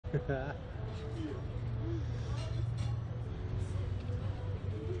Will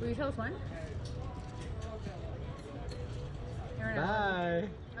you tell us when? Bye.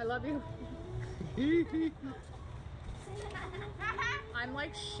 I love you. I'm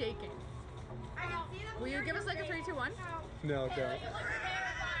like shaking. Will you give us like a 3, 2, 1? No, don't.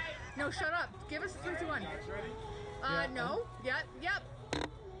 No, shut up. Give us a 3, 2, 1. No. Yep.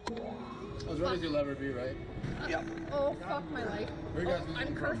 As ready as you'll ever be, right? Yep. Oh, fuck my life. Where are you guys I'm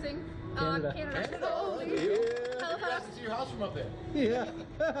from? cursing. Canada. Canada. Canada? Holy Yeah. shit. You guys can see your house from up there. Yeah.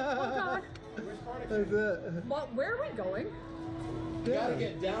 Oh, God. That's it. What? Where are we going? You gotta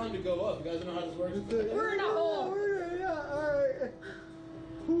get down to go up. You guys know how this works? We're in a hole. Yeah, alright.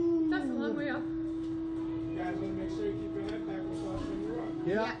 That's a long way up. You guys want to make sure you keep your head back before I spin you up.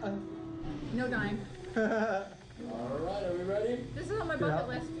 Yeah. No dying. Alright, are we ready? This is on my bucket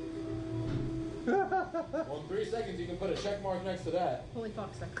list. Well, in 3 seconds you can put a check mark next to that. Holy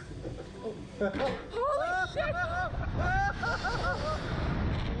fuck, sick. Oh. Holy shit!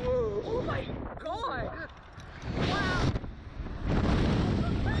 Oh my god! Wow! Oh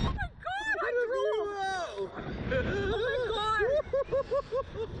my god! I drove! Oh my god!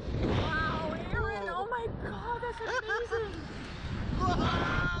 Wow, Aaron! Oh my god, that's amazing!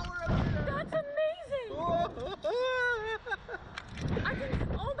 That's amazing! I can,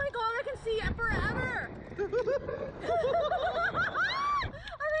 oh my god, I can see it forever! Are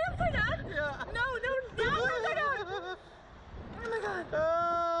we upside down? Yeah. No, now we're upside down! Oh my god.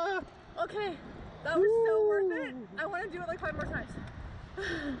 Okay, that was so worth it. I want to do it like 5 more times.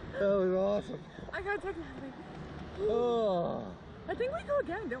 That was awesome. I gotta take that thing. Oh. I think we go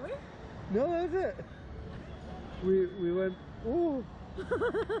again, don't we? No, that's it. We went ooh.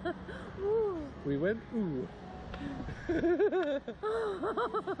 Ooh. We went ooh. That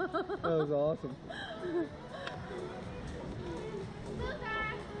was awesome. Was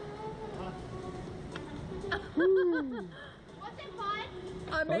it fun?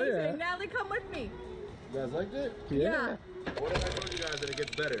 Amazing. Oh, yeah. Natalie, come with me. You guys liked it? Yeah. What if I told you guys that it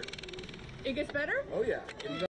gets better? It gets better? Oh yeah.